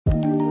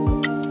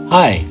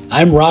Hi,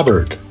 I'm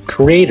Robert,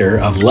 creator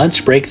of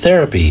Lunch Break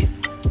Therapy,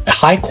 a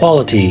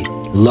high-quality,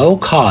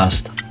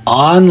 low-cost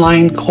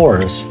online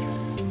course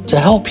to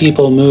help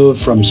people move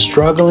from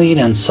struggling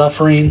and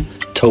suffering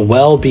to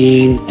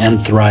well-being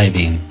and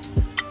thriving.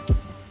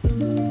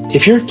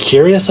 If you're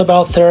curious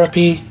about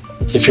therapy,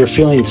 if you're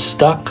feeling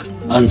stuck,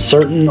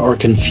 uncertain, or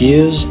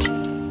confused,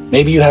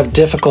 maybe you have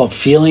difficult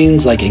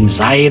feelings like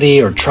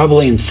anxiety or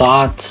troubling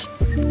thoughts,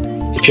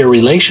 if your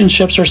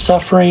relationships are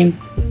suffering,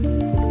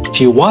 if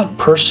you want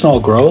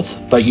personal growth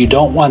but you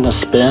don't want to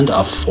spend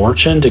a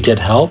fortune to get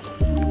help,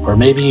 or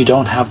maybe you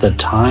don't have the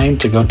time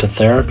to go to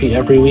therapy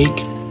every week,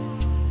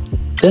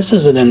 this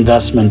is an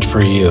investment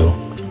for you.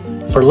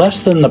 For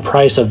less than the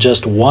price of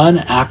just one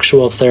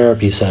actual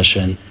therapy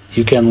session,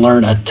 you can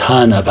learn a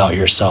ton about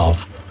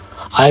yourself.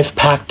 I've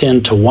packed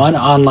into one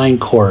online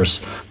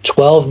course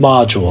 12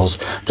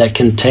 modules that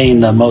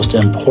contain the most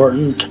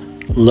important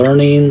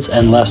learnings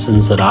and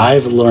lessons that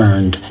I've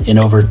learned in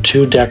over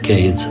 2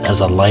 decades as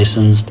a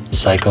licensed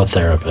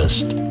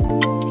psychotherapist.